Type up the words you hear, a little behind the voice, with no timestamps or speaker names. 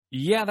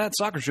Yeah, That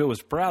Soccer Show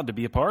is proud to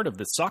be a part of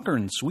the Soccer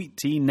and Sweet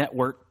Tea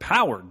Network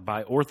powered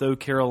by Ortho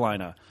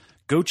Carolina.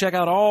 Go check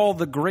out all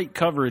the great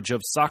coverage of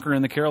soccer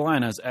in the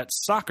Carolinas at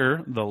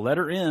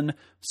sweettea.com.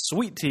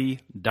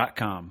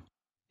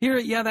 Here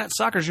at Yeah, That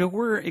Soccer Show,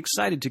 we're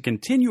excited to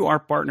continue our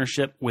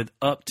partnership with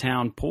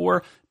Uptown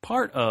Pour,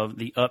 part of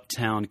the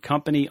Uptown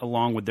Company,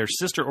 along with their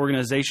sister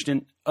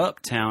organization,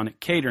 Uptown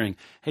Catering.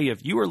 Hey,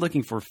 if you are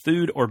looking for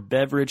food or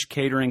beverage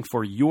catering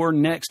for your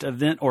next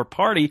event or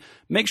party,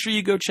 make sure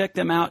you go check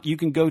them out. You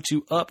can go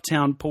to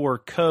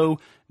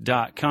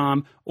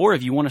uptownpourco.com, or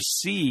if you want to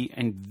see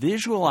and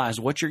visualize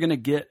what you're going to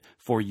get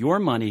for your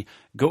money,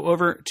 go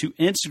over to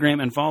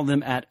Instagram and follow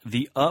them at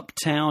the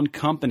Uptown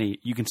Company.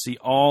 You can see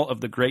all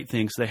of the great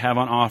things they have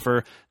on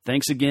offer.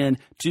 Thanks again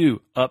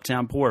to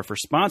Uptown Pour for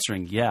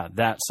sponsoring Yeah,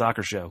 That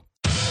Soccer Show.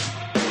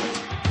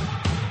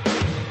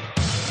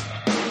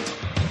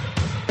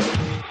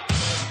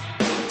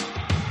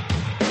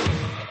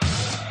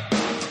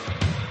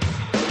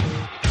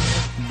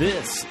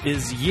 This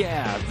is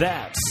Yeah,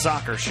 That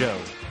Soccer Show,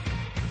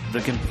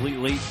 the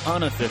completely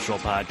unofficial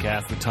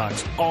podcast that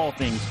talks all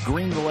things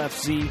Greenville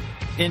FC,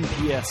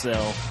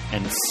 NPSL,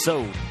 and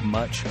so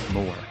much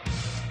more.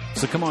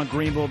 So come on,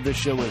 Greenville, this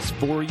show is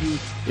for you,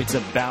 it's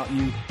about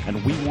you,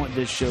 and we want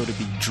this show to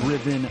be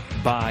driven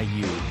by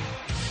you.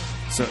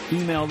 So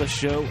email the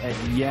show at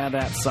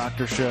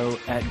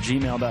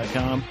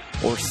yeahthatsoccershow@gmail.com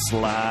or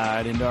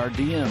slide into our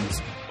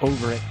DMs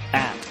over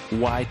at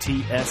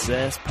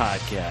YTSS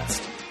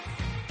Podcast.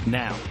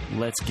 Now,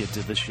 let's get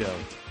to the show.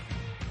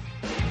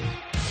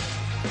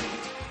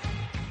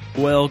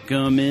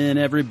 Welcome in,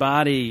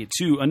 everybody,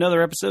 to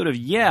another episode of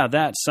Yeah,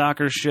 That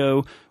Soccer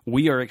Show.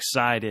 We are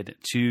excited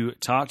to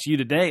talk to you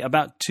today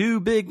about two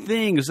big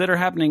things that are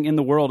happening in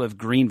the world of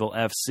Greenville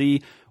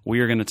FC. We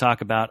are going to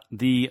talk about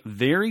the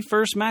very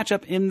first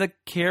matchup in the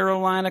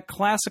Carolina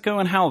Classico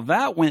and how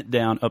that went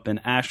down up in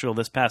Asheville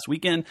this past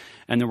weekend.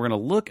 And then we're going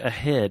to look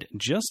ahead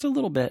just a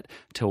little bit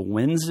to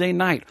Wednesday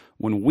night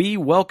when we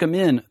welcome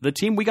in the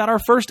team we got our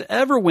first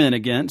ever win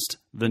against,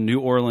 the New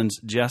Orleans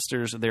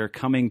Jesters. They're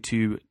coming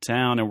to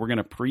town, and we're going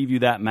to preview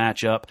that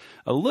matchup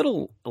a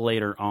little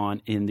later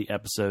on in the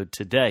episode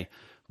today.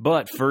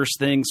 But first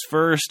things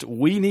first,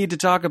 we need to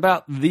talk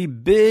about the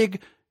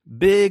big,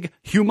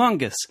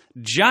 humongous,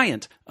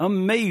 giant,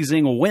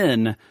 amazing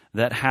win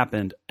that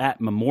happened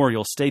at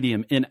Memorial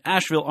Stadium in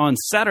Asheville on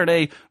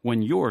Saturday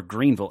when your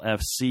Greenville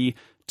FC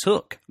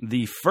took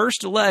the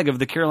first leg of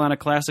the Carolina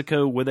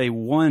Classico with a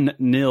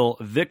 1-0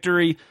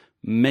 victory.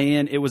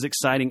 Man, it was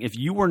exciting. If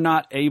you were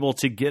not able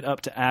to get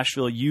up to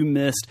Asheville, you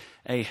missed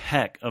a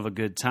heck of a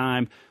good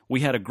time. We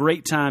had a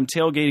great time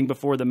tailgating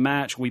before the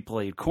match. We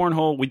played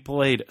cornhole. We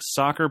played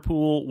soccer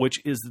pool,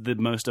 which is the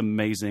most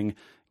amazing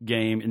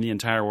game in the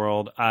entire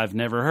world. I've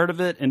never heard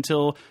of it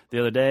until the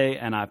other day,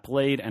 and I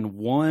played and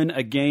won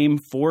a game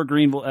for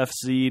Greenville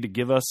FC to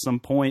give us some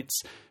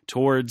points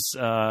towards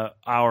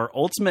our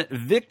ultimate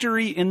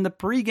victory in the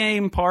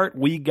pregame part.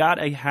 We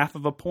got a half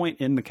of a point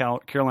in the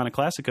Carolina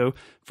Classico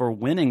for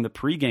winning the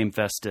pregame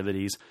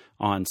festivities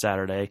on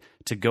Saturday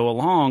to go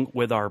along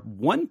with our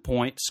 1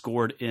 point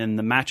scored in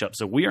the matchup.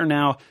 So we are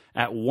now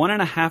at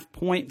 1.5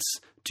 points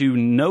to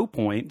no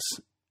points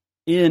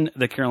in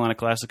the Carolina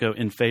Classico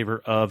in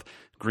favor of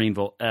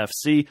Greenville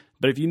FC.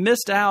 But if you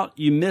missed out,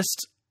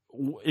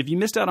 if you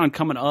missed out on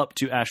coming up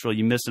to Asheville,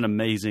 you missed an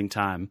amazing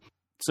time.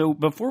 So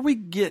before we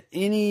get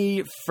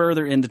any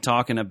further into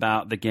talking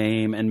about the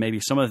game and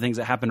maybe some of the things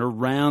that happened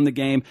around the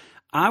game,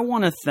 I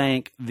want to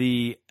thank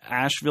the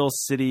Asheville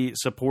City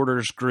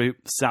supporters group,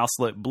 South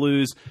Slope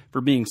Blues,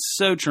 for being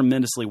so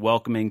tremendously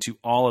welcoming to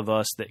all of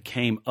us that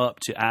came up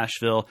to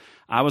Asheville.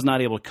 I was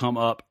not able to come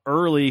up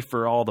early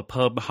for all the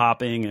pub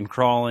hopping and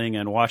crawling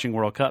and watching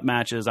World Cup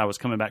matches. I was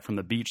coming back from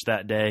the beach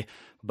that day,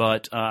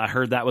 but I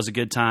heard that was a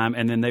good time.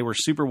 And then they were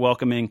super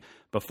welcoming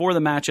before the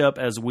matchup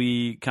as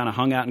we kind of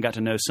hung out and got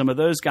to know some of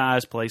those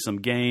guys, play some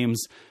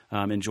games,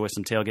 enjoy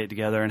some tailgate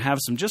together, and have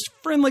some just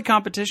friendly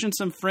competition,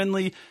 some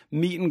friendly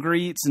meet and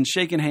greets and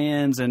shaking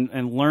hands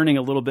and learning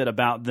a little bit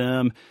about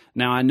them.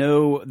 Now, I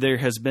know there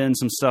has been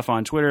some stuff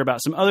on Twitter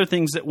about some other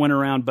things that went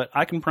around, but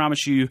I can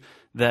promise you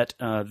that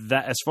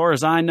that, as far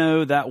as I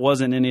know, that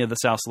wasn't any of the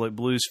South Slope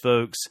Blues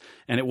folks,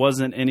 and it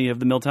wasn't any of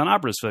the Milltown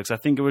Operas folks. I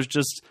think it was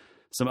just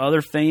some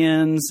other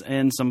fans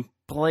and some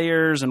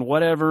players, and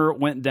whatever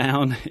went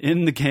down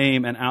in the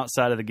game and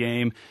outside of the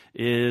game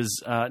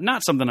is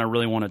not something I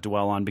really want to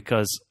dwell on,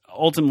 because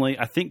ultimately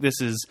I think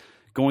this is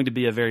going to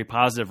be a very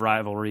positive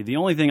rivalry. The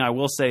only thing I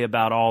will say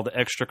about all the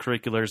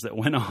extracurriculars that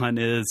went on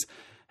is,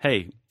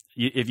 hey,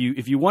 if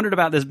you wondered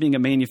about this being a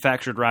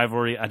manufactured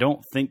rivalry, I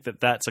don't think that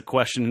that's a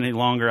question any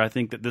longer. I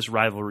think that this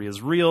rivalry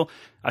is real.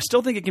 I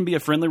still think it can be a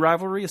friendly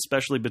rivalry,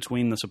 especially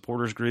between the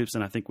supporters groups,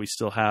 and I think we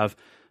still have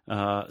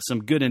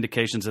some good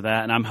indications of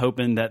that. And I'm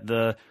hoping that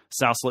the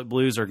South Slope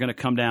Blues are going to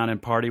come down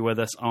and party with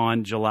us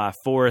on July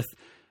 4th.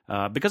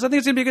 Because I think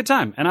it's going to be a good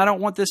time. And I don't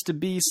want this to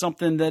be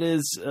something that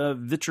is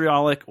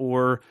vitriolic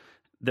or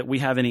that we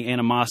have any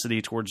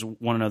animosity towards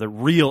one another,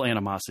 real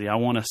animosity. I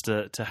want us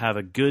to have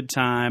a good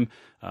time,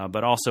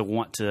 but also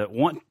want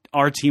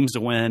our teams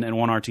to win and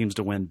want our teams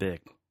to win big.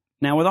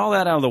 Now, with all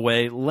that out of the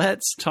way,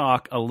 let's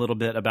talk a little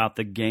bit about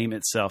the game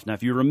itself. Now,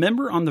 if you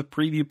remember on the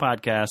preview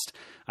podcast,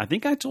 I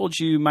think I told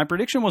you my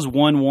prediction was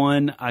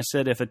 1-1. I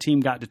said if a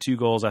team got to 2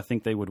 goals, I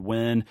think they would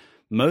win,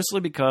 mostly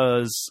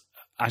because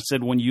I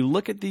said when you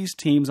look at these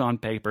teams on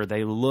paper,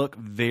 they look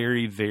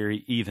very,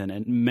 very even.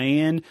 And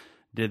man,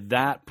 did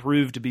that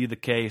prove to be the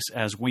case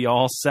as we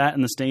all sat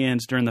in the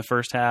stands during the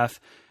first half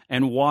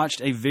and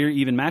watched a very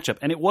even matchup.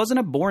 And it wasn't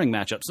a boring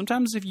matchup.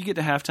 Sometimes if you get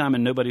to halftime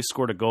and nobody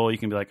scored a goal, you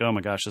can be like, oh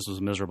my gosh, this was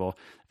miserable.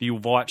 If you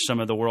watch some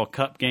of the World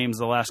Cup games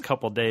the last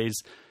couple of days,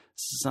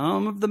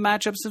 some of the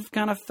matchups have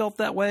kind of felt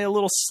that way, a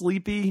little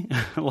sleepy,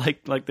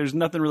 like there's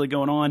nothing really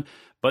going on.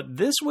 But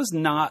this was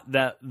not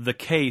the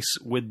case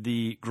with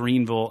the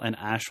Greenville and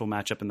Asheville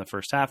matchup in the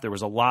first half. There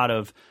was a lot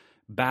of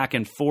back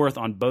and forth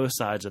on both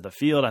sides of the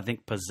field. I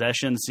think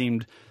possession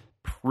seemed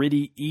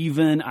pretty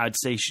even. I'd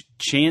say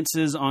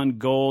chances on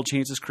goal,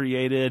 chances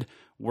created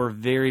were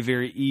very,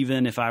 very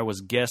even if I was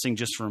guessing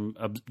just from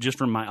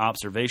my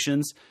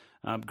observations.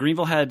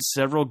 Greenville had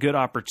several good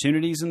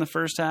opportunities in the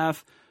first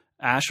half.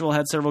 Asheville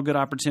had several good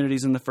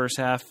opportunities in the first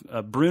half.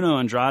 Bruno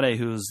Andrade,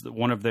 who's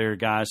one of their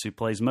guys who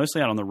plays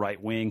mostly out on the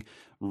right wing,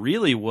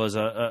 really was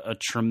a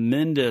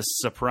tremendous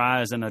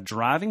surprise and a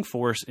driving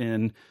force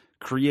in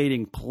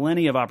creating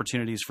plenty of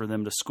opportunities for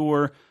them to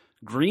score.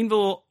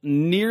 Greenville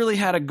nearly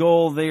had a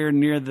goal there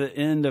near the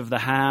end of the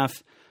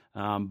half,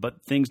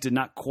 but things did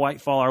not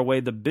quite fall our way.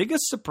 The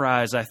biggest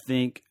surprise, I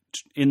think,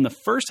 in the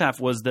first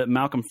half was that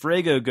Malcolm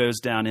Frago goes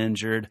down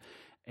injured,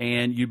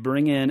 and you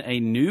bring in a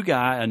new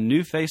guy, a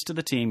new face to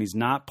the team. He's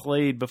not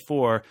played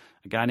before,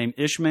 a guy named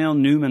Ishmael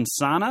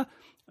Newman-Sana.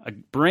 A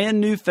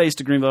brand new face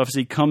to Greenville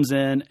FC comes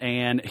in,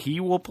 and he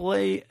will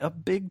play a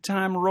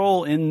big-time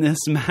role in this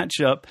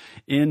matchup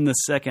in the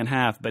second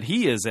half. But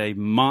he is a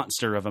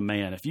monster of a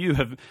man. If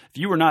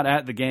you were not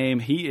at the game,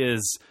 he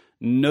is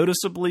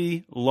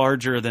noticeably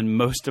larger than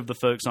most of the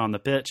folks on the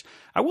pitch.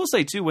 I will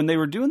say, too, when they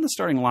were doing the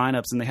starting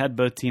lineups and they had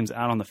both teams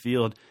out on the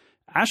field,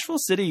 Asheville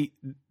City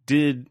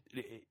did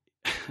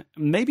 –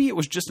 maybe it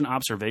was just an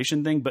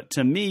observation thing, but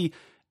to me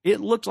 – it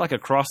looked like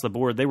across the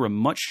board they were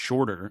much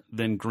shorter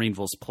than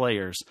Greenville's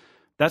players.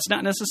 That's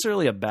not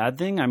necessarily a bad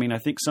thing. I mean, I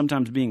think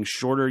sometimes being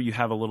shorter, you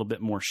have a little bit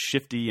more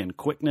shifty and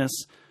quickness.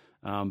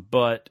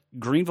 But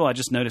Greenville, I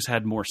just noticed,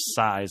 had more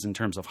size in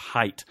terms of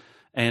height.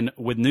 And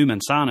with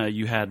Newman-Sana,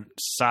 you had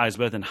size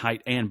both in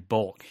height and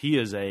bulk. He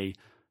is a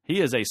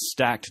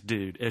stacked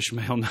dude,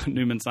 Ishmael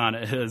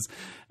Newman-Sana is.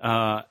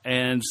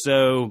 And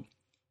so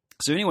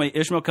anyway,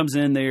 Ishmael comes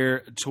in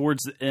there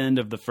towards the end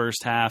of the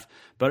first half,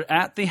 but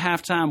at the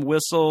halftime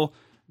whistle,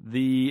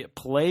 the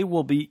play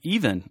will be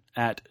even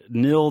at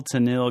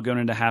 0-0 going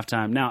into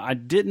halftime. Now, I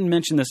didn't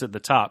mention this at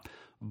the top,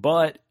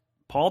 but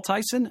Paul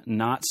Tyson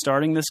not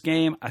starting this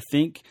game, I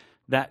think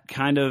that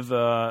kind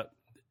of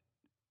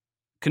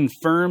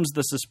confirms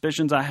the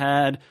suspicions I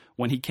had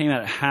when he came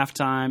out at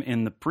halftime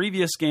in the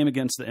previous game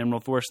against the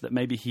Emerald Force that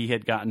maybe he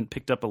had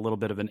picked up a little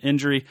bit of an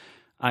injury.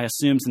 I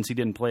assume since he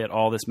didn't play at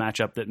all this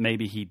matchup that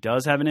maybe he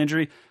does have an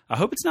injury. I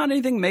hope it's not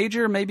anything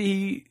major.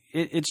 Maybe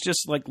it's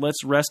just like,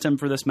 let's rest him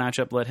for this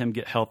matchup, let him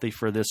get healthy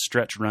for this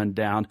stretch run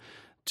down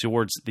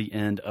towards the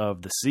end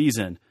of the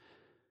season.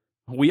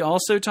 We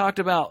also talked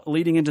about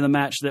leading into the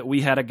match that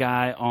we had a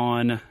guy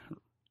on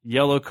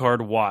yellow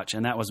card watch,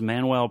 and that was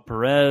Manuel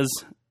Perez.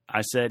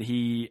 I said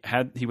he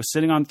was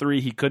sitting on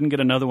 3. He couldn't get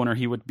another one or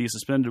he would be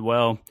suspended.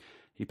 Well,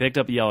 he picked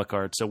up a yellow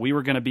card. So we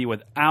were going to be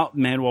without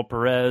Manuel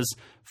Perez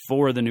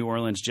for the New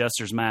Orleans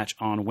Jesters match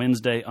on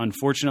Wednesday.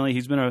 Unfortunately,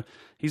 he's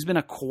been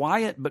a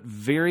quiet but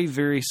very,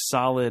 very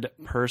solid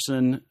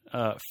person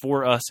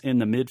for us in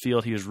the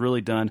midfield. He has really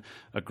done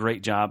a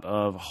great job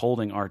of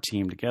holding our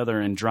team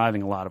together and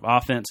driving a lot of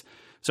offense.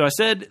 So I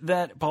said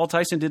that Paul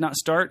Tyson did not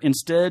start.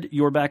 Instead,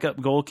 your backup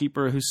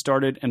goalkeeper who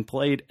started and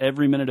played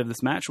every minute of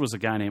this match was a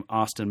guy named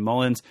Austin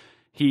Mullins.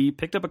 He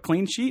picked up a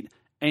clean sheet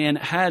and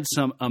had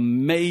some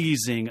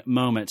amazing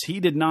moments. He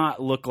did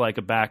not look like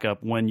a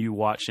backup when you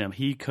watch him.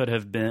 He could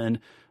have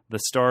been the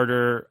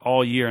starter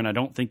all year, and I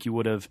don't think you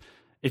would have,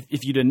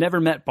 if you'd have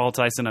never met Paul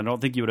Tyson, I don't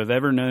think you would have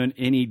ever known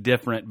any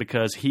different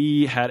because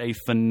he had a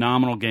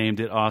phenomenal game,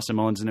 did Austin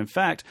Mullins. And in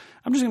fact,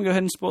 I'm just going to go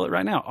ahead and spoil it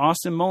right now.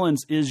 Austin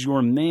Mullins is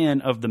your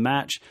man of the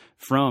match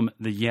from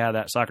the Yeah,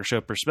 That Soccer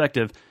Show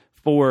perspective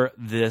for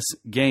this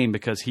game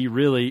because he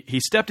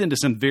stepped into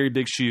some very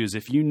big shoes.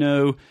 If you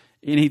know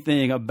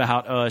anything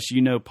about us,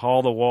 you know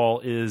Paul the Wall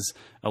is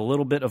a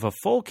little bit of a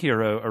folk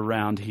hero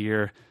around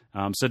here.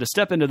 So to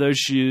step into those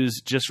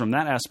shoes just from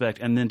that aspect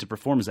and then to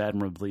perform as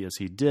admirably as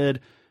he did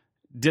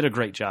a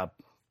great job.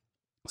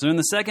 So in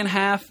the second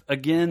half,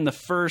 again, the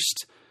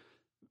first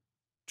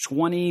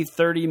 20,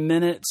 30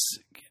 minutes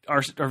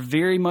are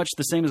very much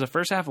the same as the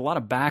first half. A lot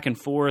of back and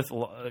forth,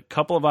 a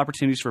couple of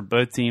opportunities for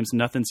both teams.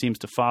 Nothing seems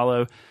to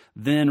follow.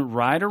 Then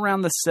right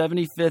around the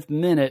 75th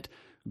minute,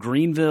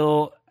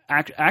 Greenville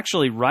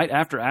actually, right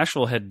after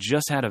Asheville had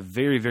just had a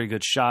very, very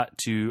good shot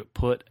to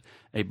put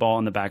a ball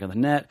in the back of the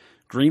net,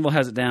 Greenville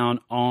has it down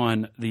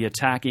on the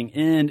attacking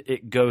end.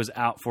 It goes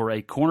out for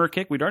a corner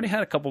kick. We'd already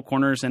had a couple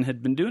corners and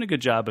had been doing a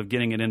good job of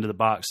getting it into the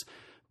box,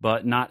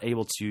 but not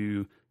able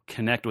to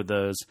connect with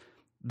those.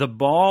 The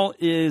ball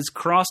is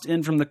crossed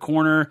in from the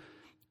corner,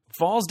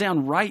 falls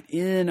down right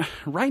near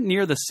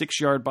the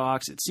 6-yard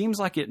box. It seems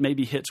like it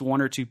maybe hits one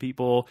or two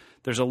people.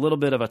 There's a little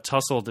bit of a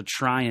tussle to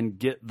try and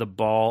get the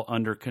ball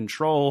under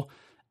control.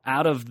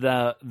 Out of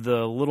the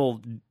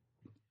little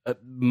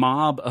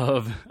mob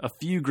of a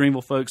few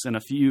Greenville folks and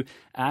a few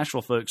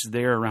Asheville folks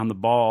there around the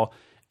ball,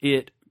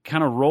 it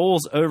kind of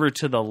rolls over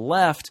to the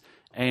left,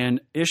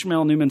 and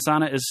Ishmael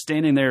Numansana is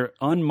standing there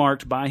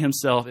unmarked by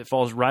himself. It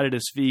falls right at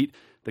his feet.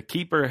 The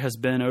keeper has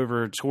been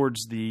over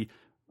towards the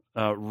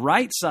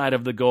right side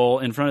of the goal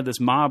in front of this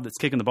mob that's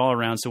kicking the ball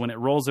around. So when it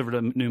rolls over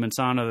to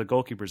Numansana, the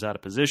goalkeeper's out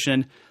of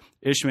position.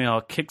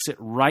 Ishmael kicks it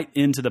right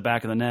into the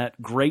back of the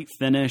net. Great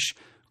finish.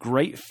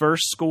 Great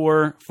first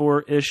score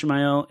for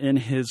Ishmael in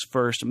his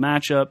first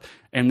matchup,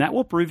 and that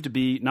will prove to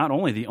be not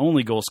only the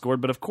only goal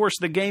scored, but of course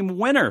the game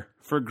winner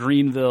for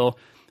Greenville,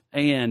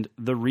 and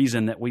the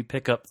reason that we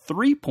pick up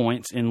 3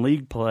 points in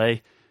league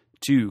play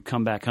to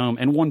come back home,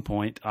 and 1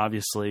 point,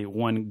 obviously,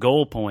 1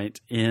 goal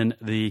point in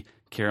the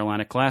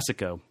Carolina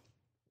Classico.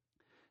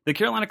 The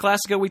Carolina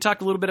Classico, we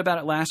talked a little bit about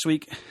it last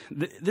week.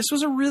 This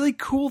was a really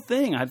cool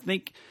thing. I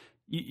think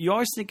you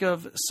always think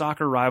of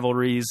soccer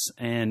rivalries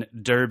and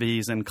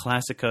derbies and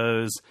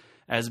classicos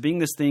as being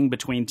this thing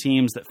between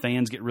teams that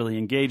fans get really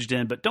engaged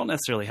in, but don't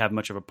necessarily have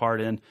much of a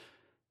part in.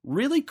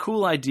 Really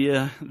cool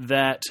idea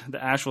that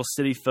the Asheville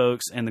City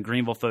folks and the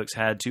Greenville folks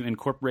had to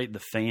incorporate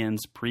the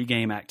fans'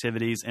 pregame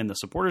activities and the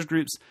supporters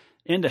groups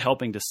into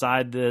helping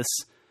decide this.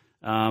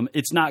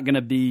 It's not going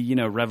to be,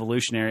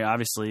 revolutionary.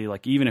 Obviously,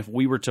 like even if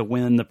we were to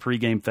win the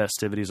pregame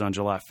festivities on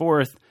July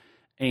 4th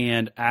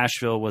and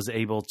Asheville was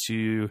able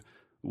to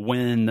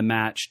win the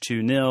match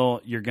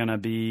 2-0, you're going to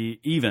be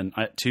even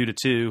at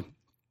 2-2.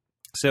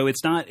 So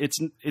it's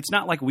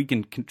not like we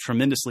can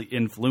tremendously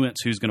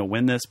influence who's going to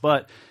win this,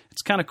 but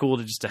it's kind of cool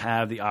to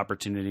have the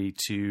opportunity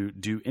to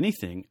do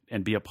anything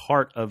and be a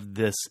part of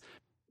this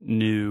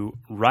new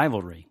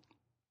rivalry.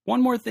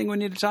 One more thing we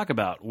need to talk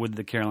about with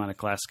the Carolina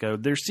Classico.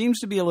 There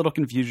seems to be a little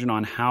confusion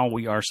on how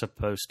we are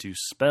supposed to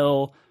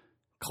spell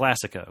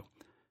Classico.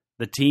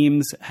 The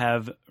teams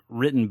have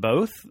written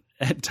both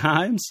at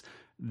times.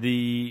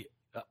 The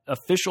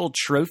official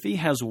trophy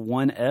has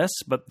 1 S,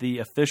 but the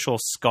official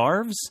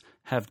scarves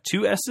have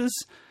 2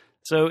 S's.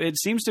 So it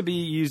seems to be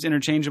used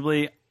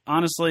interchangeably.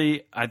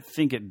 Honestly, I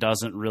think it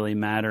doesn't really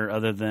matter,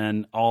 other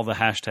than all the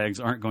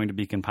hashtags aren't going to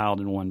be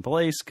compiled in one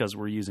place because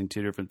we're using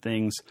 2 different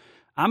things.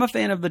 I'm a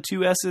fan of the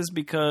 2 S's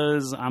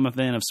because I'm a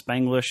fan of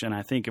Spanglish, and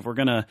I think if we're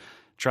going to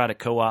try to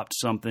co-opt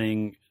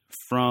something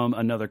from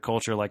another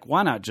culture, like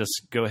why not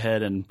just go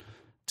ahead and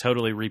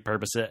totally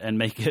repurpose it and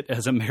make it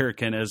as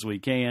American as we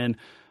can.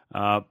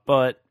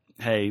 But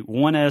hey,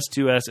 1 S,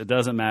 2 S, it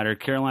doesn't matter.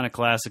 Carolina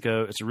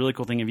Classico, it's a really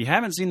cool thing. If you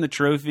haven't seen the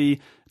trophy,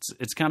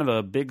 it's kind of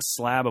a big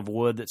slab of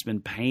wood that's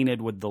been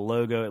painted with the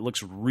logo. It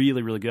looks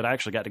really, really good. I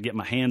actually got to get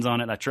my hands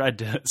on it. I tried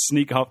to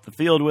sneak off the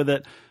field with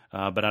it,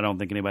 but I don't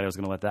think anybody was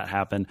going to let that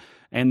happen.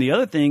 And the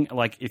other thing,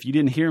 like if you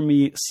didn't hear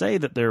me say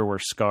that there were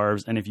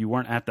scarves, and if you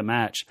weren't at the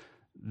match,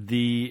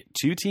 the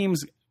 2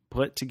 teams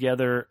put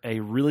together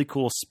a really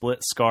cool split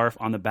scarf.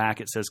 On the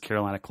back, it says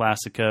Carolina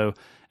Classico,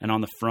 and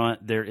on the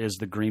front, there is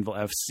the Greenville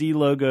FC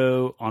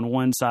logo on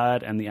one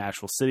side and the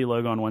Asheville City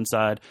logo on one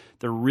side.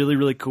 They're really,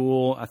 really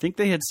cool. I think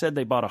they had said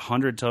they bought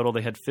 100 total.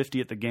 They had 50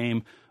 at the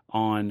game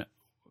on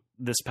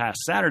this past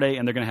Saturday,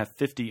 and they're going to have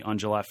 50 on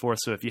July 4th.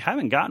 So if you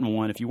haven't gotten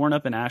one, if you weren't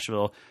up in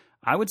Asheville,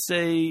 I would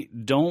say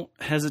don't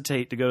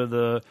hesitate to go to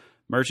the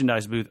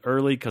merchandise booth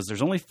early because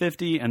there's only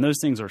 50 and those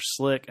things are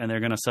slick and they're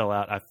going to sell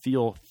out. I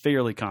feel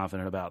fairly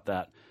confident about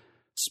that.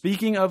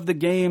 Speaking of the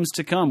games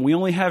to come, we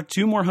only have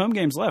 2 more home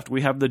games left.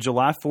 We have the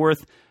July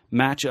 4th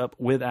matchup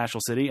with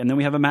Asheville City, and then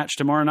we have a match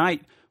tomorrow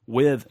night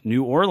with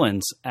New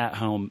Orleans at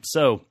home.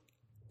 So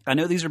I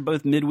know these are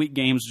both midweek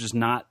games, which is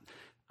not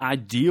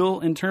ideal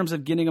in terms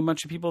of getting a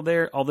bunch of people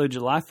there, although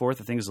July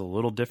 4th I think is a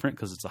little different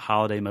because it's a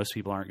holiday. Most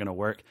people aren't going to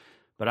work.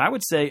 But I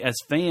would say as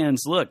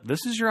fans, look,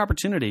 this is your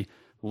opportunity.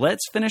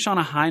 Let's finish on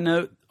a high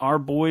note. Our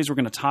boys, we're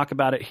going to talk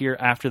about it here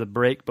after the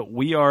break, but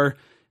we are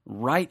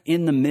right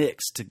in the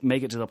mix to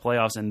make it to the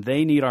playoffs, and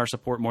they need our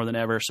support more than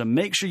ever. So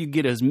make sure you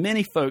get as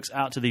many folks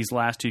out to these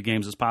last 2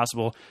 games as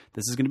possible.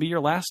 This is going to be your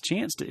last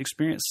chance to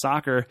experience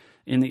soccer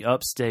in the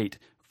upstate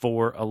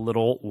for a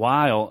little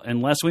while,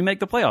 unless we make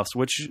the playoffs,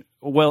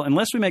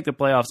 unless we make the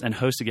playoffs and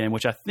host a game,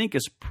 which I think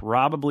is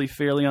probably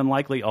fairly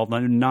unlikely, although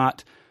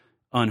not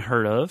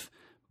unheard of.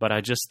 But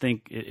I just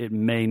think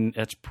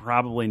it's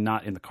probably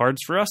not in the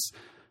cards for us.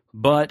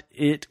 But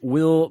it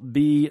will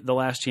be the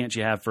last chance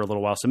you have for a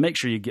little while. So make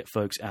sure you get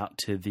folks out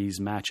to these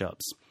matchups.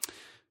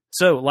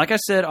 So, like I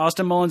said,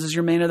 Austin Mullins is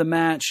your man of the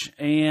match.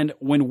 And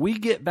when we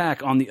get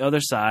back on the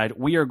other side,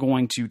 we are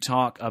going to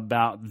talk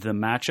about the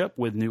matchup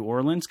with New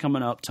Orleans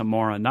coming up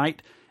tomorrow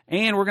night.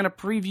 And we're going to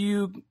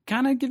preview,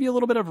 kind of give you a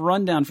little bit of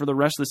rundown for the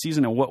rest of the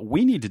season and what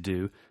we need to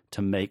do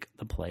to make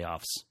the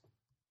playoffs.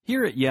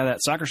 Here at Yeah,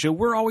 That Soccer Show,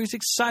 we're always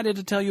excited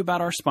to tell you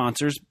about our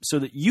sponsors so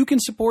that you can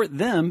support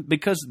them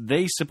because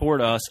they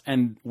support us,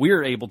 and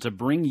we're able to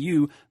bring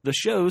you the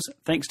shows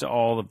thanks to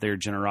all of their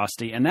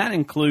generosity. And that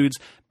includes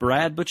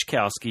Brad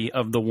Buchkowski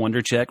of the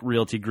WonderCheck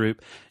Realty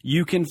Group.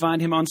 You can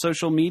find him on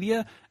social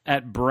media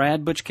at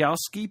Brad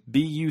Buchkowski,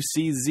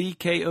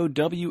 BuzzKowski,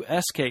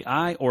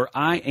 or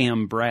I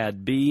am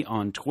Brad B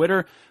on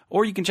Twitter,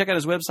 or you can check out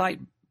his website,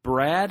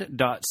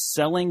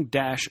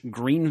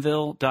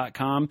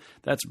 brad.selling-greenville.com.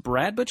 That's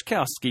Brad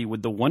Buchkowski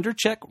with the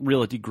WonderCheck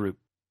Realty Group.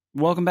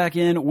 Welcome back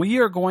in. We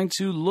are going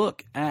to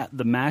look at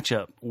the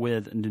matchup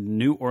with the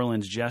New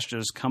Orleans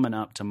Jesters coming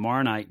up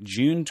tomorrow night,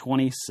 June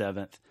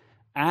 27th,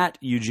 at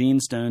Eugene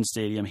Stone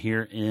Stadium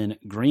here in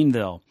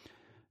Greenville.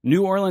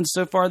 New Orleans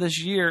so far this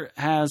year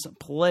has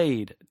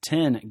played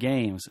 10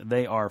 games.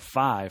 They are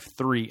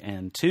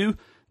 5-3-2.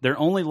 Their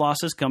only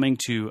losses coming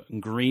to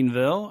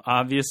Greenville,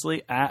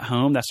 obviously, at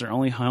home. That's their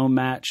only home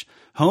match.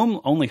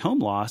 Only home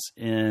loss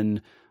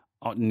in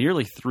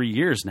nearly 3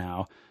 years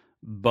now.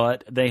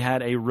 But they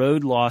had a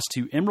road loss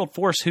to Emerald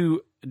Forest,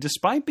 who,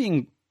 despite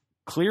being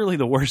clearly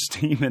the worst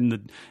team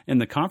in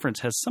the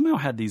conference, has somehow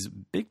had these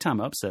big-time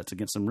upsets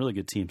against some really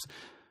good teams.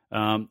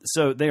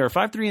 So they are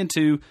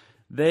 5-3-2.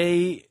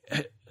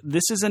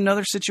 This is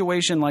another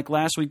situation like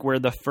last week where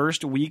the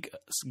first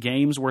week's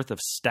game's worth of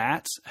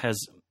stats has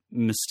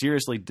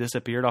mysteriously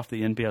disappeared off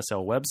the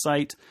NPSL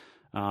website.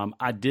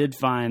 I did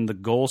find the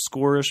goal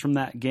scorers from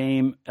that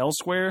game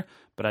elsewhere,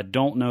 but I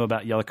don't know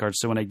about yellow cards.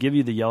 So when I give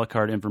you the yellow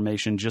card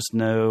information, just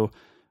know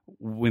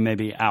we may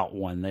be out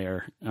one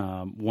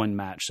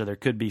match. So there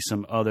could be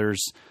some other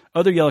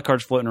yellow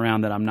cards floating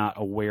around that I'm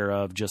not aware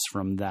of just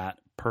from that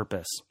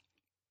purpose.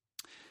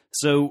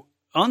 So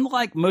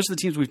unlike most of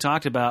the teams we've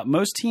talked about,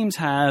 most teams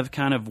have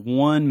kind of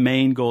one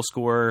main goal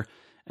scorer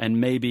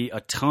and maybe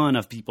a ton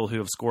of people who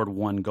have scored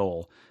one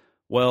goal.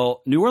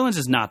 Well, New Orleans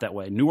is not that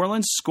way. New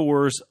Orleans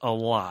scores a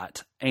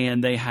lot,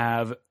 and they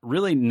have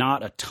really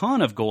not a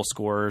ton of goal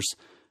scorers,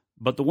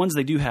 but the ones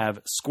they do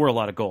have score a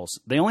lot of goals.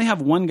 They only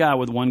have one guy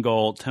with one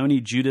goal. Tony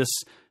Judas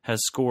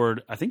has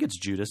scored, I think it's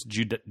Judas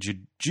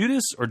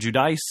or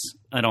Judice,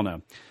 I don't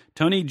know.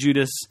 Tony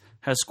Judas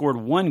has scored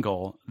one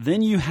goal.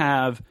 Then you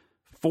have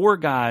 4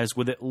 guys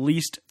with at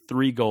least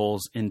 3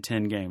 goals in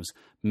 10 games.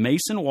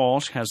 Mason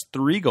Walsh has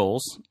 3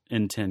 goals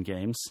in 10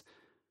 games.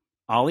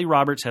 Ollie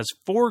Roberts has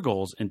 4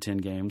 goals in 10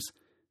 games.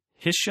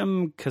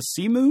 Hisham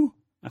Kasimu,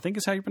 I think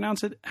is how you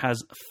pronounce it,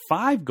 has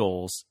 5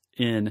 goals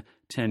in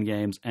 10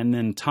 games. And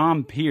then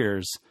Tom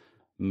Piers,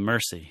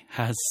 mercy,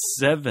 has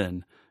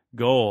 7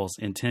 goals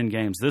in 10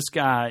 games. This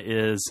guy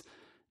is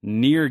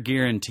near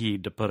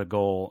guaranteed to put a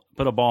ball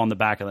in the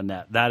back of the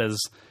net. That is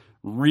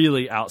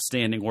really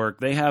outstanding work.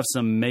 They have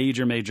some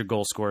major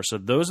goal scorers. So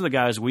those are the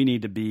guys we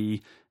need to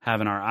be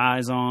having our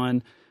eyes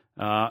on.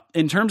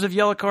 In terms of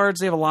yellow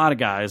cards, they have a lot of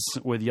guys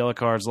with yellow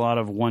cards, a lot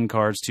of 1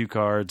 cards, 2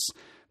 cards.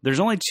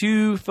 There's only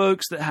 2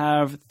 folks that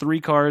have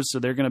 3 cards, so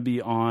they're going to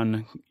be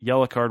on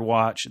yellow card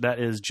watch. That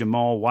is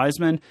Jamal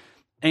Wiseman.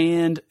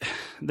 And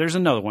there's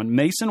another one.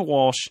 Mason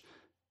Walsh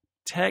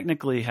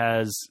technically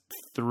has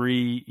 4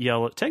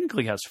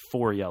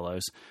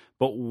 yellows.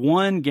 But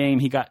one game,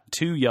 he got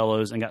 2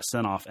 yellows and got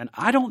sent off. And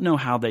I don't know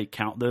how they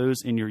count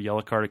those in your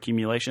yellow card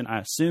accumulation. I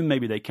assume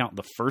maybe they count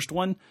the first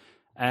one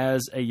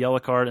as a yellow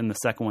card and the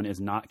second one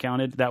is not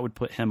counted. That would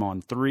put him on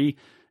 3.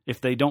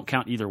 If they don't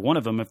count either one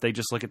of them, if they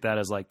just look at that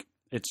as like,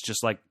 it's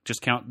just like,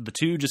 just count the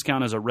 2, just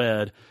count as a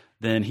red,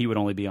 then he would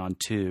only be on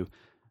 2.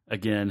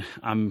 Again,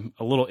 I'm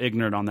a little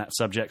ignorant on that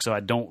subject, so I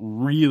don't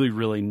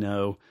really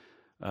know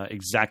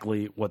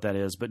exactly what that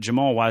is. But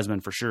Jamal Wiseman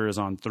for sure is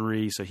on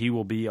 3, so he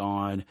will be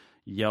on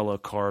yellow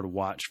card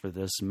watch for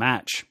this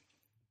match.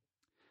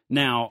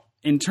 Now,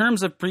 in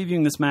terms of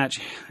previewing this match,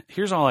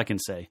 here's all I can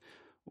say.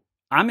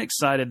 I'm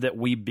excited that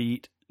we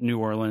beat New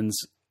Orleans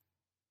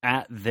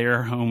at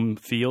their home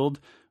field.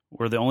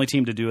 We're the only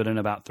team to do it in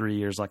about 3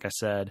 years, like I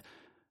said.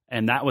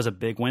 And that was a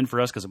big win for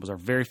us because it was our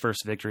very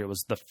first victory. It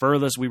was the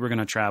furthest we were going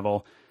to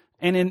travel.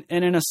 And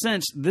in a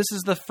sense, this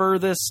is the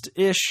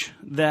furthest-ish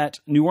that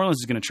New Orleans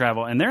is going to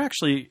travel. And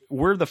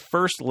we're the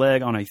first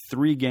leg on a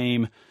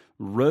 3-game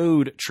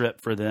road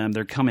trip for them.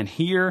 They're coming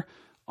here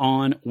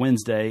on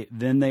Wednesday.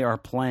 Then they are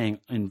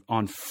playing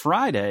on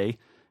Friday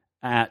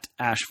at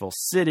Asheville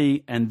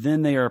City. And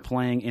then they are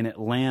playing in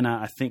Atlanta,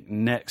 I think,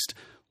 next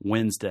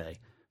Wednesday.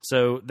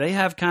 So they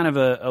have kind of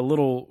a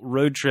little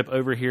road trip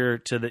over here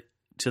to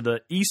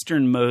the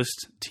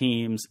easternmost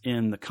teams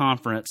in the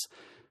conference.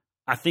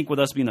 I think with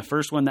us being the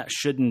first one, that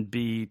shouldn't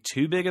be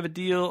too big of a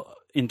deal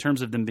in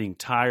terms of them being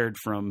tired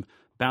from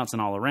bouncing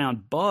all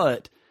around.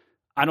 But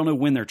I don't know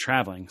when they're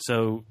traveling.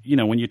 So,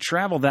 when you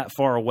travel that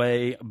far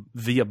away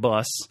via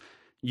bus,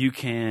 you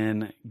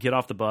can get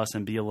off the bus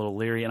and be a little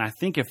leery. And I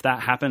think if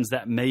that happens,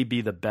 that may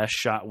be the best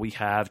shot we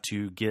have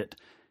to get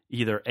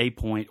either a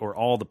point or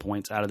all the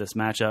points out of this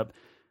matchup.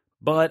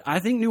 But I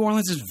think New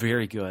Orleans is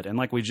very good. And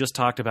like we just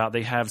talked about,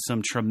 they have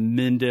some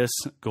tremendous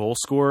goal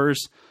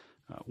scorers.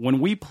 When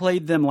we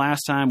played them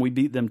last time, we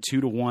beat them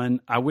 2-1.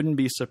 I wouldn't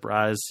be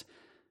surprised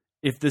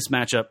if this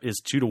matchup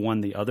is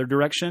 2-1 the other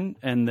direction,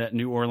 and that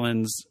New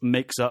Orleans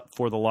makes up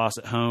for the loss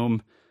at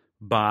home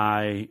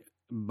by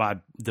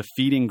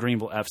defeating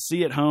Greenville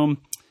FC at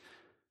home.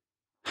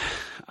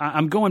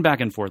 I'm going back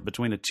and forth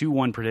between a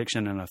 2-1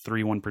 prediction and a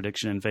 3-1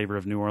 prediction in favor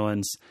of New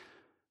Orleans.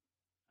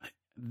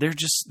 They're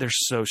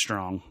so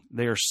strong.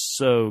 They are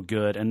so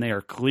good, and they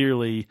are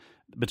clearly,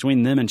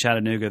 between them and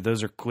Chattanooga,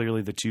 those are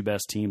clearly the two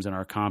best teams in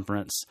our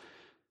conference.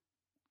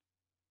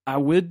 I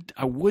would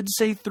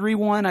say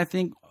 3-1. I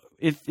think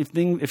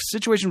if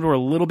situations were a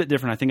little bit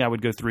different, I think I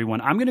would go 3-1.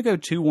 I'm going to go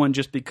 2-1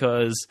 just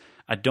because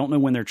I don't know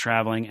when they're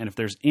traveling, and if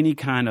there's any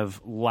kind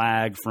of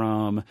lag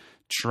from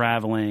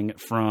traveling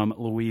from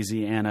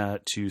Louisiana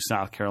to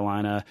South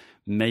Carolina,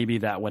 maybe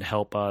that would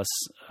help us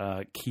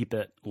keep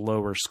it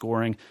lower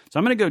scoring. So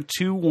I'm going to go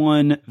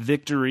 2-1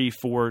 victory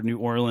for New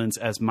Orleans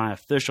as my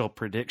official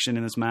prediction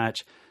in this match.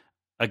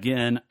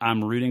 Again,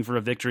 I'm rooting for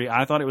a victory.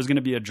 I thought it was going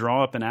to be a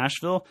draw up in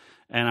Asheville,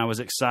 and I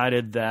was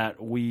excited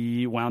that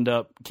we wound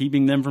up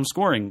keeping them from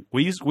scoring.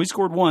 We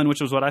scored one,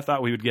 which was what I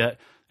thought we would get,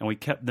 and we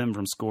kept them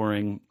from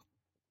scoring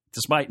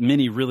despite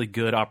many really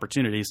good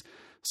opportunities.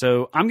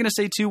 So I'm going to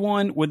say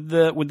 2-1 with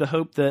the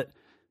hope that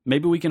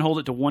maybe we can hold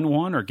it to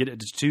 1-1 or get it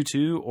to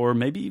 2-2, or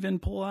maybe even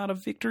pull out a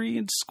victory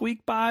and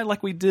squeak by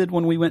like we did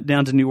when we went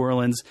down to New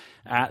Orleans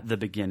at the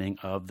beginning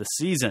of the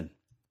season.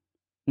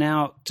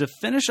 Now, to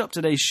finish up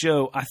today's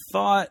show, I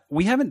thought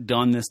we haven't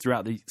done this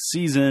throughout the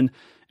season,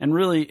 and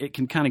really it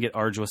can kind of get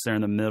arduous there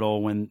in the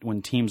middle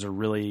when teams are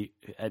really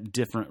at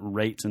different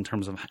rates in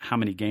terms of how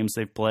many games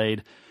they've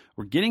played.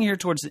 We're getting here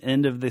towards the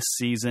end of this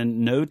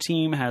season. No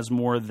team has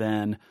more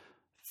than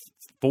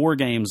 4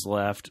 games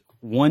left.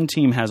 One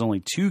team has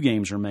only 2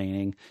 games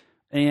remaining.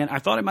 And I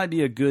thought it might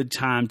be a good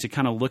time to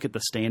kind of look at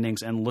the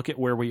standings and look at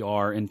where we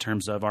are in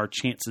terms of our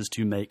chances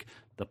to make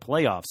the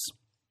playoffs.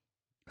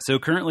 So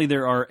currently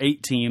there are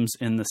 8 teams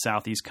in the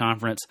Southeast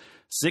Conference.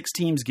 6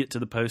 teams get to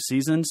the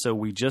postseason, so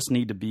we just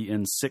need to be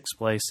in 6th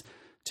place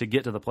to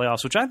get to the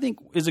playoffs, which I think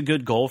is a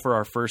good goal for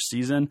our first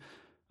season.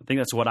 I think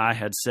that's what I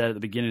had said at the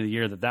beginning of the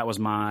year, that was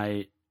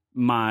my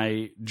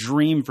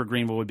dream for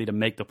Greenville would be to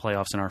make the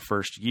playoffs in our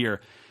first year.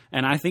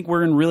 And I think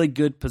we're in really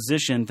good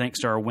position, thanks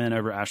to our win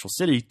over Asheville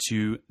City,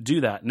 to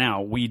do that.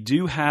 Now, we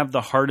do have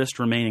the hardest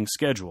remaining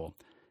schedule.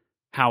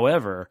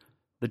 However,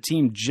 the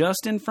team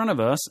just in front of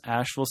us,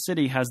 Asheville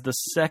City, has the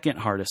second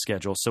hardest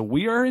schedule. So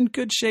we are in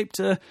good shape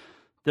to,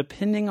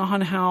 depending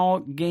on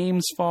how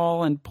games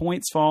fall and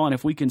points fall, and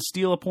if we can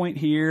steal a point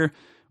here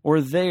or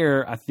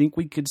there, I think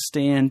we could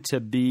stand to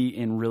be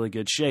in really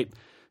good shape.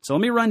 So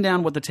let me run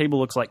down what the table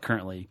looks like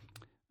currently.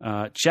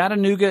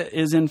 Chattanooga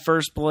is in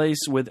first place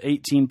with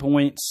 18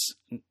 points.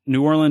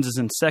 New Orleans is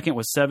in second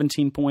with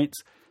 17 points.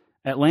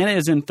 Atlanta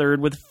is in third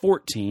with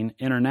 14.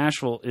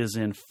 International is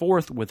in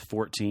fourth with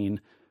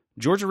 14.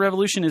 Georgia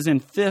Revolution is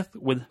in fifth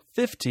with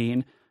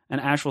 15.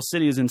 And Asheville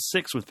City is in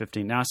sixth with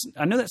 15. Now,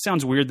 I know that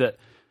sounds weird that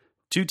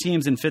 2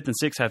 teams in fifth and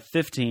sixth have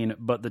 15,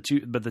 but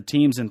the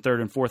teams in third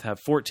and fourth have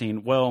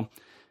 14. Well,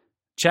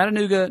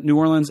 Chattanooga, New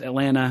Orleans,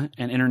 Atlanta,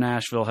 and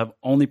International have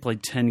only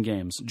played 10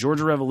 games.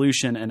 Georgia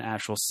Revolution and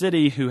Asheville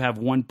City, who have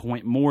 1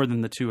 point more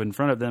than the 2 in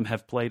front of them,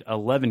 have played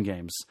 11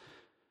 games.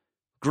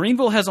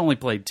 Greenville has only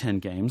played 10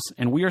 games,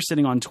 and we are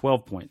sitting on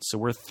 12 points. So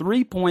we're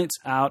 3 points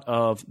out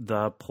of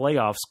the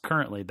playoffs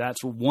currently.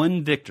 That's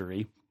 1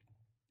 victory.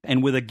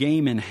 And with a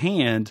game in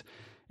hand,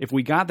 if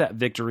we got that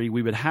victory,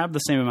 we would have the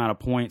same amount of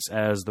points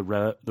as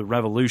the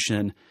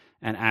Revolution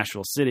and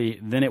Asheville City.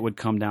 Then it would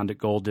come down to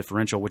goal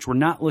differential, which we're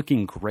not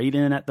looking great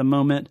in at the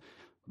moment.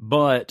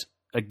 But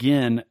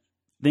again,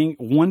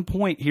 1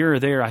 point here or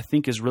there, I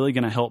think, is really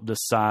going to help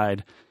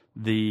decide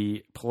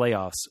the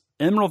playoffs.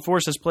 Emerald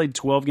Forest has played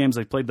 12 games.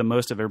 They've played the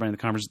most of everybody in the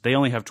conference. They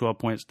only have 12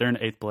 points. They're in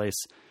 8th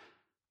place.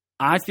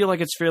 I feel like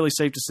it's fairly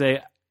safe to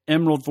say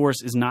Emerald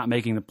Forest is not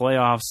making the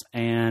playoffs,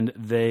 and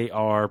they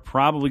are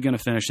probably going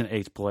to finish in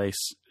 8th place,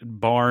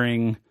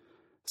 barring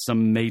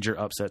some major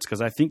upsets,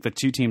 because I think the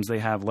 2 teams they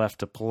have left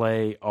to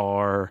play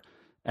are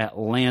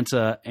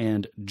Atlanta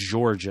and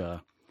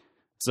Georgia.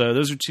 So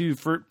those are 2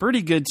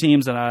 pretty good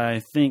teams that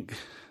I think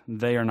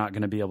they are not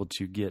going to be able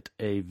to get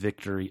a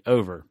victory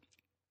over.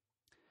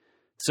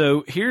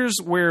 So here's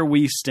where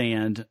we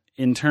stand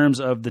in terms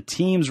of the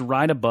teams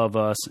right above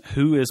us,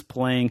 who is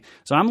playing.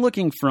 So I'm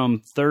looking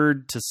from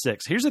 3rd to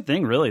 6th. Here's the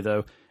thing, really,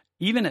 though.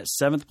 Even at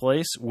 7th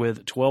place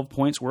with 12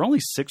 points, we're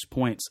only 6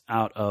 points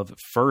out of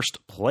 1st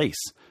place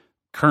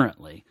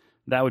currently.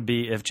 That would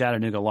be if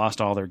Chattanooga lost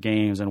all their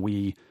games and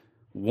we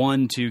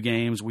won 2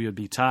 games, we would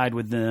be tied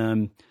with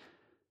them.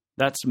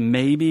 That's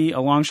maybe a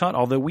long shot,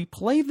 although we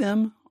play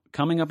them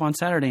coming up on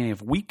Saturday. And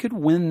if we could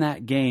win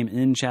that game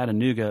in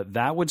Chattanooga,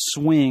 that would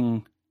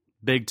swing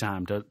big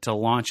time to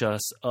launch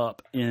us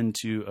up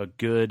into a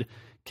good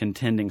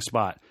contending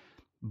spot.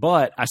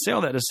 But I say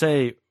all that to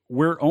say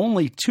we're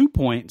only 2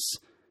 points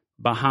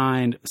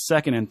behind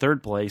 2nd and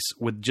 3rd place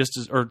with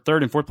or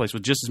 3rd and 4th place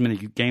with just as many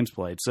games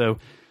played. So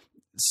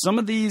some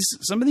of these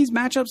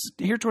matchups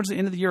here towards the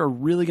end of the year are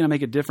really going to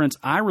make a difference.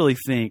 I really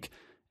think,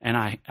 and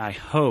I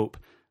hope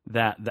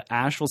that the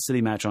Asheville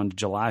City match on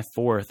July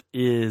 4th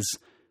is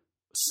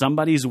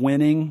somebody's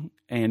winning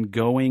and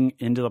going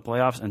into the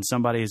playoffs, and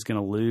somebody is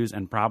going to lose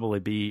and probably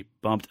be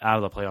bumped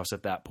out of the playoffs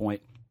at that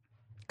point.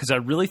 Because I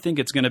really think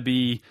it's going to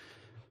be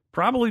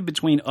probably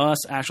between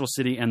us, Asheville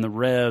City, and the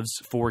Revs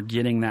for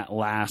getting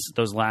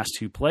those last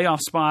two playoff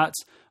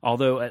spots,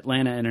 although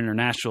Atlanta and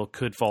International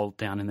could fall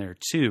down in there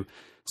too.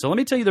 So let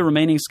me tell you the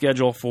remaining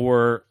schedule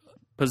for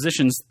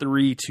positions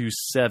 3 to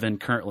 7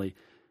 currently.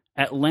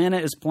 Atlanta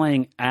is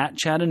playing at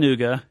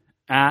Chattanooga,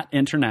 at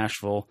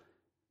International.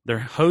 They're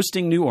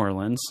hosting New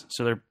Orleans,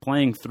 so they're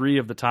playing 3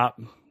 of the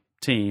top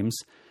teams,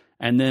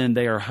 and then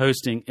they are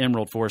hosting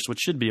Emerald Forest, which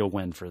should be a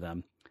win for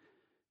them.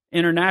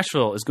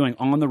 International is going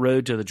on the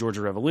road to the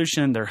Georgia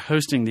Revolution. They're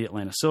hosting the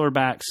Atlanta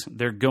Silverbacks.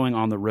 They're going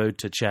on the road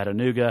to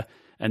Chattanooga,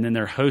 and then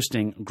they're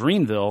hosting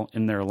Greenville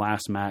in their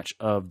last match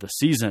of the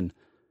season.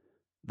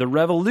 The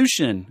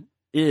Revolution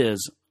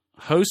is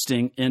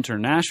hosting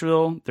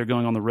International. They're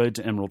going on the road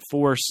to Emerald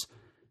Forest,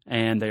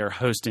 and they are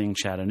hosting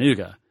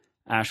Chattanooga.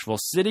 Asheville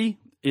City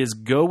is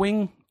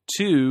hosting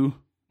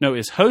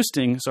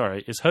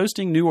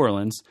New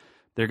Orleans.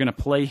 They're going to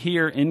play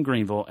here in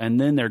Greenville,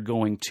 and then they're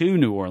going to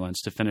New Orleans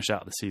to finish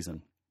out the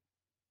season.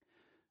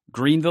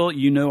 Greenville,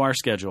 you know our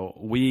schedule.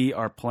 We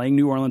are playing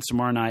New Orleans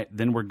tomorrow night.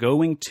 Then we're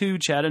going to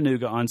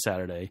Chattanooga on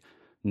Saturday.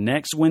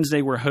 Next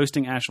Wednesday, we're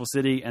hosting Asheville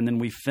City, and then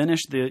we finish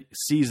the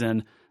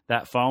season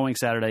that following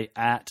Saturday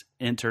at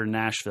Inter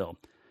Nashville.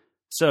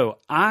 So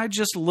I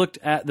just looked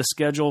at the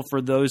schedule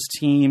for those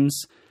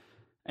teams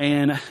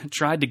and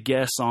tried to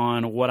guess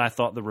on what I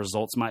thought the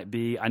results might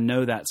be. I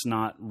know that's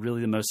not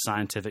really the most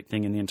scientific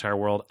thing in the entire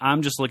world.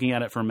 I'm just looking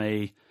at it from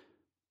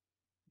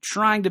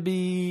trying to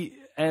be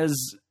as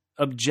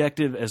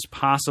objective as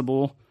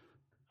possible.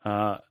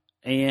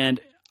 And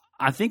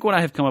I think what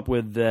I have come up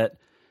with that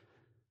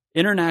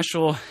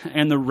International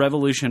and the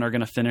Revolution are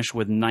going to finish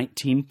with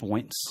 19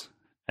 points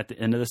at the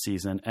end of the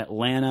season.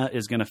 Atlanta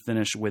is going to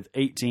finish with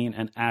 18,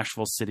 and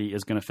Asheville City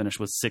is going to finish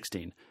with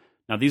 16.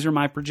 Now, these are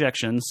my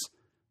projections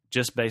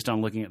just based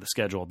on looking at the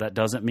schedule. That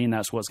doesn't mean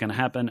that's what's going to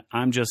happen.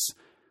 I'm just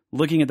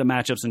looking at the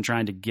matchups and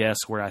trying to guess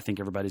where I think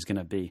everybody's going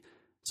to be.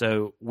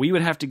 So we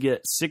would have to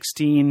get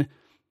 16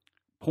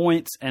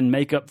 points and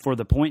make up for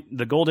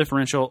the goal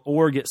differential,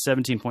 or get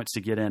 17 points to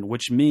get in,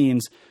 which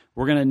means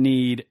we're going to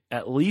need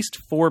at least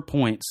 4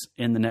 points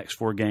in the next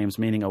 4 games,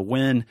 meaning a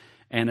win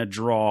and a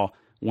draw.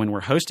 When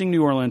we're hosting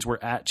New Orleans, we're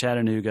at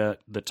Chattanooga,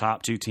 the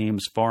top 2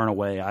 teams far and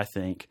away, I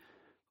think.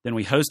 Then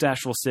we host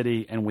Asheville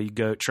City, and we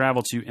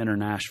travel to Inter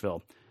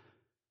Nashville.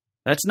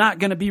 That's not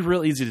going to be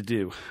real easy to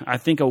do. I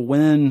think a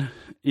win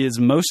is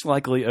most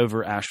likely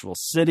over Asheville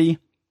City.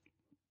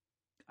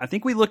 I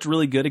think we looked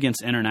really good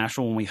against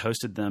International when we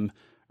hosted them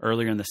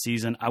earlier in the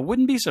season. I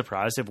wouldn't be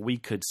surprised if we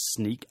could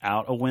sneak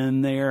out a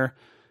win there,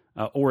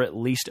 or at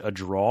least a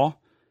draw.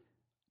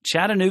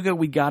 Chattanooga,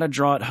 we got a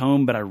draw at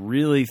home, but I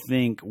really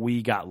think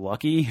we got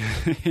lucky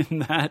in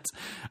that.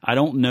 I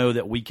don't know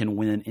that we can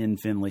win in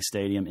Finley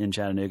Stadium in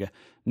Chattanooga.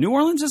 New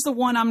Orleans is the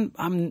one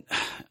I'm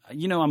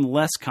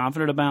less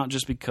confident about,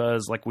 just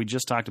because, like we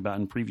just talked about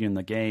in previewing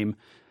the game,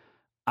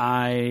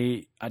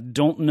 I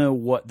don't know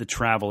what the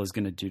travel is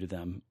going to do to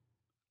them.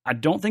 I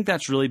don't think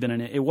that's really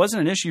been it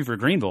wasn't an issue for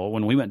Greenville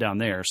when we went down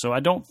there, so I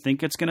don't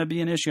think it's going to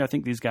be an issue. I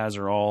think these guys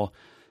are all,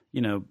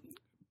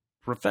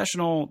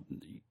 professional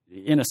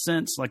in a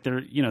sense, like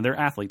they're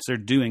athletes. They're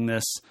doing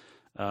this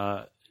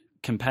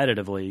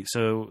competitively,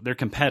 so they're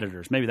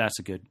competitors. Maybe that's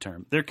a good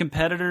term. They're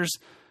competitors.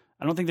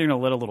 I don't think they're going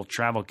to let a little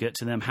travel get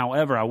to them.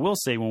 However, I will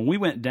say when we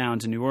went down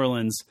to New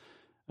Orleans,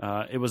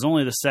 it was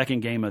only the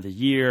second game of the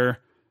year.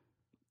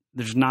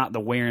 There's not the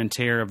wear and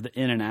tear of the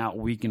in and out,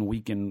 week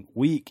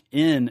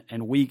in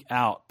and week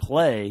out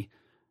play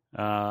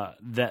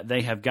that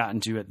they have gotten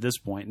to at this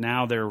point.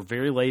 Now they're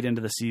very late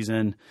into the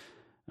season.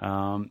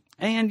 And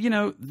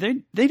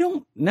they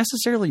don't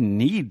necessarily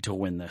need to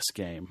win this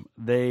game.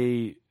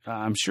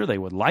 I'm sure they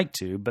would like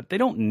to, but they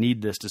don't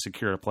need this to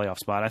secure a playoff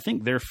spot. I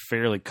think they're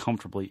fairly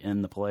comfortably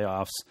in the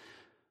playoffs.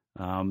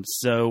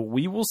 So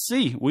we will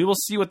see. We will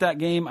see what that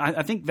game.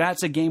 I think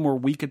that's a game where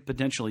we could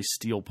potentially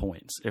steal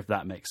points, if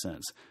that makes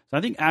sense. So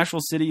I think Asheville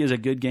City is a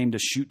good game to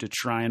shoot to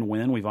try and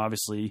win.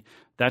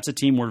 That's a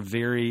team we're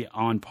very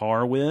on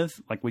par with,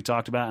 like we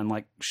talked about, and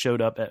like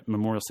showed up at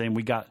Memorial Stadium.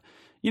 We got.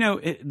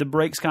 The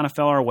breaks kind of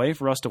fell our way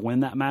for us to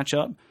win that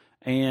matchup.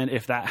 And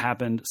if that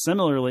happened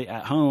similarly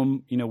at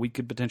home, we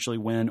could potentially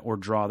win or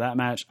draw that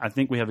match. I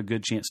think we have a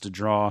good chance to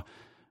draw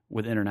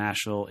with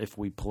International if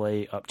we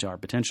play up to our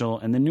potential.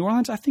 And then New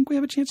Orleans, I think we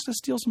have a chance to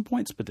steal some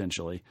points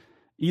potentially,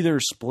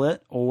 either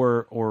split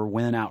or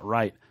win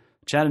outright.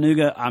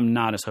 Chattanooga, I'm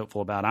not as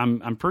hopeful about.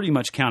 I'm pretty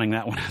much counting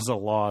that one as a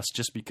loss,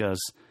 just because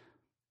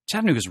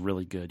Chattanooga's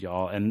really good,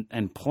 y'all.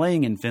 And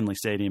playing in Finley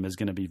Stadium is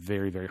going to be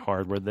very, very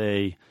hard, where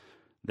they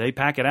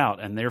pack it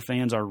out, and their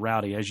fans are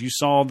rowdy. As you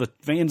saw, the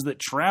fans that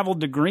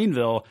traveled to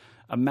Greenville,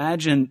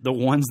 imagine the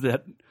ones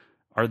that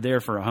are there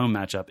for a home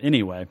matchup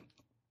anyway.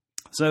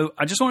 So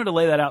I just wanted to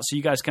lay that out so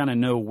you guys kind of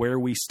know where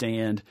we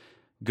stand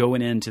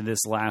going into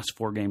this last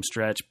 4-game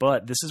stretch.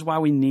 But this is why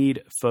we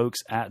need folks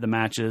at the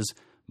matches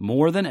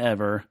more than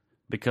ever,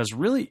 because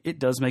really it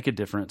does make a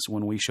difference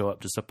when we show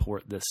up to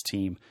support this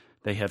team.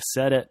 They have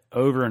said it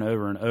over and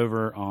over and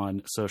over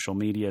on social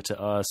media to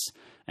us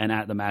and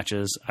at the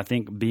matches. I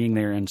think being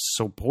there and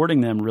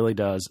supporting them really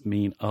does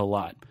mean a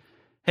lot.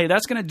 Hey,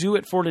 that's going to do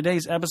it for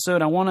today's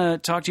episode. I want to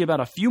talk to you about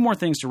a few more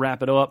things to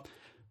wrap it up.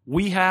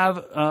 We have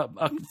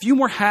a few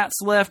more hats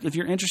left. If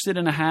you're interested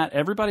in a hat,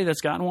 everybody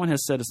that's gotten one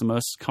has said it's the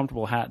most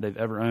comfortable hat they've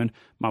ever owned.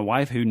 My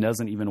wife, who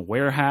doesn't even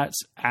wear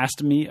hats,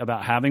 asked me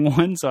about having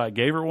one, so I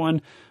gave her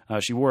one.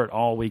 She wore it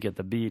all week at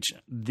the beach.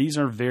 These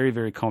are very,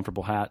 very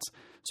comfortable hats.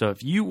 So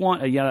if you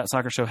want a Yeah That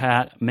Soccer Show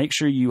hat, make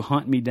sure you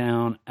hunt me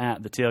down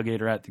at the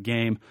tailgate or at the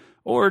game,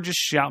 or just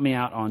shout me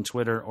out on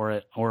Twitter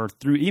or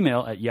through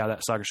email at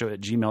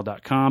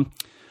yeahthatsoccershow@gmail.com.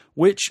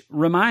 Which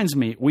reminds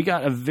me, we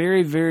got a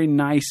very, very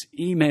nice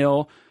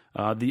email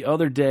the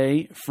other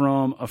day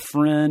from a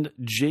friend,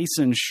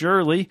 Jason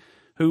Shirley,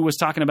 who was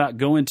talking about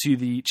going to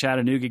the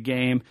Chattanooga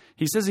game.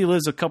 He says he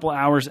lives a couple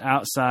hours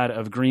outside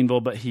of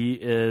Greenville, but he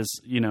is,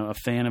 a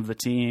fan of the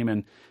team,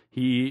 and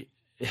he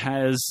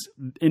has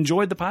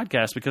enjoyed the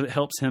podcast because it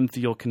helps him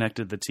feel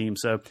connected to the team.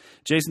 So,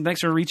 Jason, thanks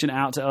for reaching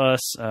out to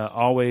us.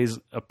 Always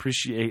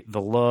appreciate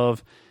the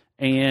love.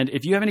 And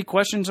if you have any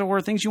questions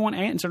or things you want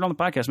answered on the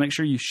podcast, make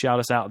sure you shout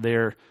us out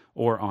there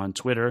or on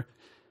Twitter.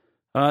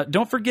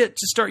 Don't forget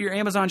to start your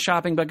Amazon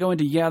shopping by going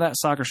to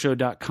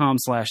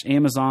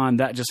yeahthatsoccershow.com/Amazon.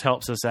 That just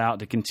helps us out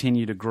to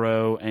continue to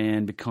grow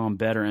and become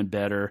better and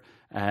better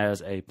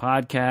as a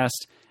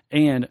podcast.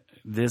 And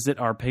visit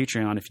our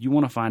Patreon if you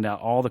want to find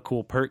out all the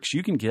cool perks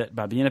you can get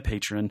by being a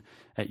patron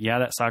at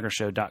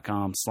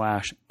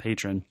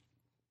yeahthatsoccershow.com/patron.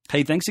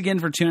 Hey, thanks again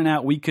for tuning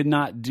out. We could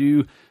not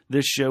do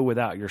this show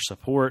without your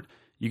support.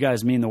 You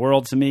guys mean the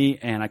world to me,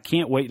 and I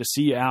can't wait to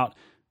see you out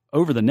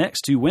over the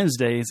next 2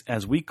 Wednesdays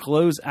as we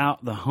close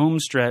out the home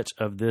stretch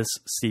of this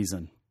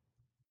season.